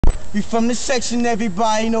We from the section,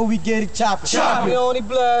 everybody know we get it choppin'. Choppin'. We only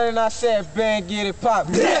blood and I said bang, get it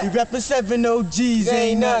poppin'. We reppin' 7 OGs,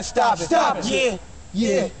 ain't nothing stoppin'. Stop it.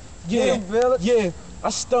 Yeah. I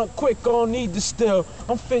stunt quick, I don't need to steal.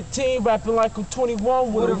 I'm 15, rapping like I'm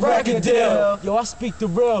 21 with a record deal. Yo, I speak the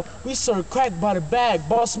real. We serve crack by the bag.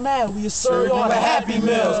 Boss mad, we serve all the Happy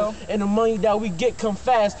Meals. And the money that we get come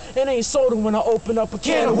fast. It ain't soda when I open up a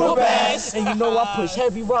can of whoop ass. And you know I push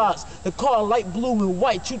heavy rocks. The car light blue and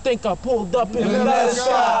white. You think I pulled up in the left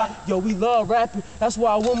side? Yo, we love rapping. That's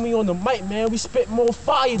why when we on the mic, man, we spit more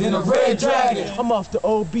fire than a red dragon. I'm off the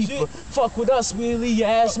old beeper. Fuck with us, we leave your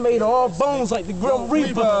ass made of all bones like the Grim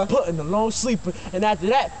Reaper. Putting a long sleeper. And after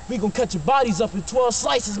that, we gon' cut your bodies up in 12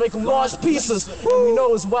 slices, make them large pieces. And we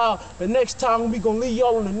know it's wild, but next time we gon' leave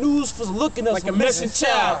y'all on the news for looking at us like a missing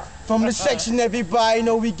child. From the section, everybody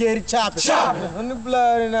know we get it choppin'. On the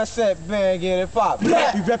blood and I said bang, get it poppin'. We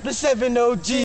reppin' 7 OGs.